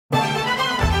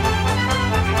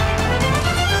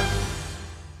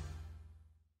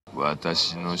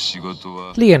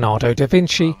Leonardo da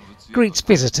Vinci greets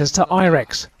visitors to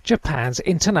IREX, Japan's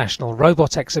international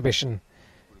robot exhibition.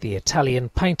 The Italian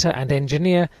painter and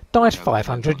engineer died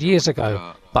 500 years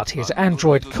ago, but his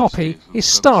android copy is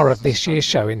star of this year's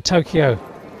show in Tokyo.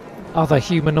 Other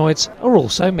humanoids are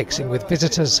also mixing with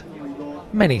visitors.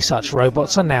 Many such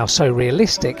robots are now so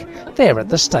realistic, they're at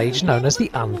the stage known as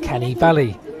the uncanny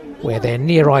valley, where their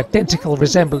near-identical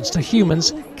resemblance to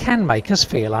humans can make us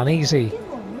feel uneasy.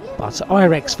 But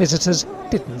IREX visitors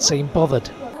didn't seem bothered.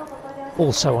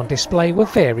 Also on display were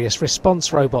various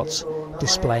response robots,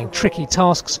 displaying tricky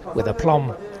tasks with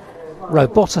aplomb.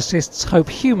 Roboticists hope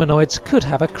humanoids could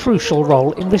have a crucial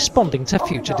role in responding to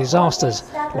future disasters,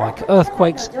 like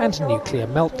earthquakes and nuclear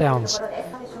meltdowns.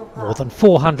 More than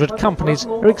 400 companies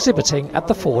are exhibiting at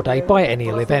the 4-day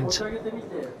biennial event.